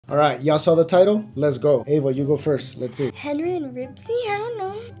All right, y'all saw the title? Let's go. Ava, you go first. Let's see. Henry and Ripsy? I don't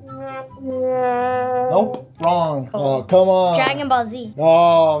know. Nope, wrong. Oh, come on. Dragon Ball Z.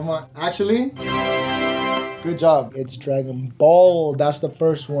 Oh, my. Actually, good job. It's Dragon Ball. That's the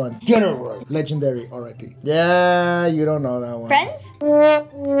first one. Get it right. Legendary, R.I.P. Yeah, you don't know that one. Friends?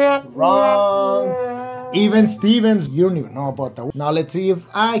 Wrong. Even Stevens. You don't even know about that. Now let's see if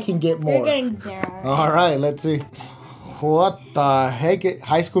I can get more. You're getting 0. All right, let's see. What the heck?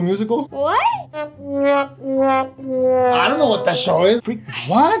 High School Musical? What? I don't know what that show is.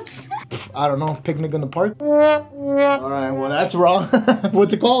 What? I don't know. Picnic in the Park? All right, well, that's wrong.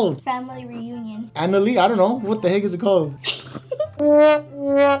 What's it called? Family Reunion. Annalie? I don't know. What the heck is it called?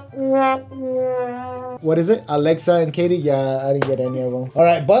 What is it? Alexa and Katie? Yeah, I didn't get any of them. All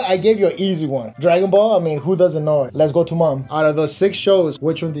right, but I gave you an easy one. Dragon Ball? I mean, who doesn't know it? Let's go to mom. Out of those 6 shows,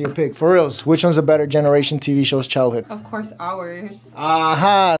 which one do you pick? For reals, which one's a better generation TV show's childhood? Of course, ours. Aha.